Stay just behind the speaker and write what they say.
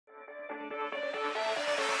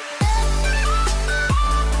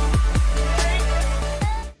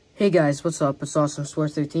Hey guys, what's up? It's Awesome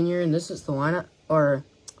Sports 13 here, and this is the lineup or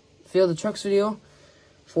Field of Trucks video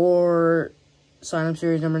for sign-up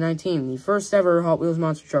series number 19, the first ever Hot Wheels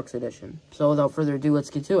Monster Trucks edition. So without further ado,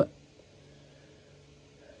 let's get to it.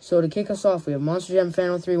 So to kick us off, we have Monster Jam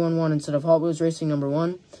Fan 311 instead of Hot Wheels Racing number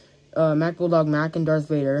 1, Mac Bulldog Mac and Darth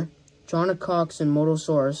Vader, Jonna Cox and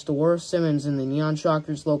Motosaurus, Dolores Simmons and the Neon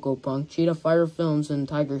Shockers Loco Punk, Cheetah Fire Films and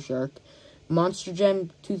Tiger Shark, Monster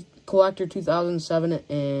Jam Collector 2007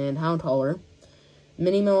 and Hound Hauler,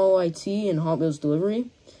 Mini Mellow IT and Hot Wheels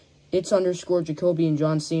Delivery, It's _ Jacoby and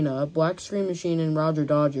John Cena, Black Screen Machine and Roger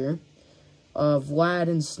Dodger, Vlad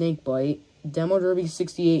and Snakebite, Demo Derby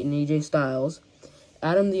 68 and AJ Styles,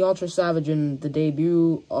 Adam the Ultra Savage and the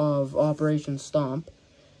debut of Operation Stomp,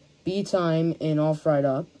 B-Time and All Fried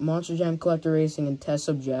Up, Monster Jam Collector Racing and Test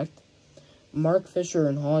Subject, Mark Fisher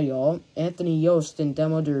and Hall Y'all, Anthony Yost and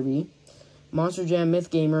Demo Derby, Monster Jam Myth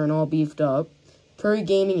Gamer and All Beefed Up, Curry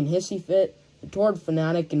Gaming and Hissy Fit, Tord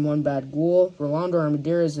Fanatic and One Bad Ghoul, Rolando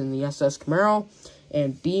Armaderas and the SS Camaro,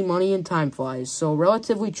 and B Money and Time Flies. So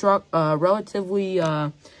relatively small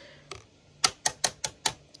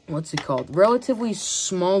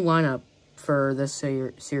lineup for this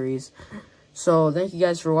series. So thank you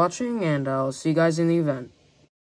guys for watching, and I'll see you guys in the event.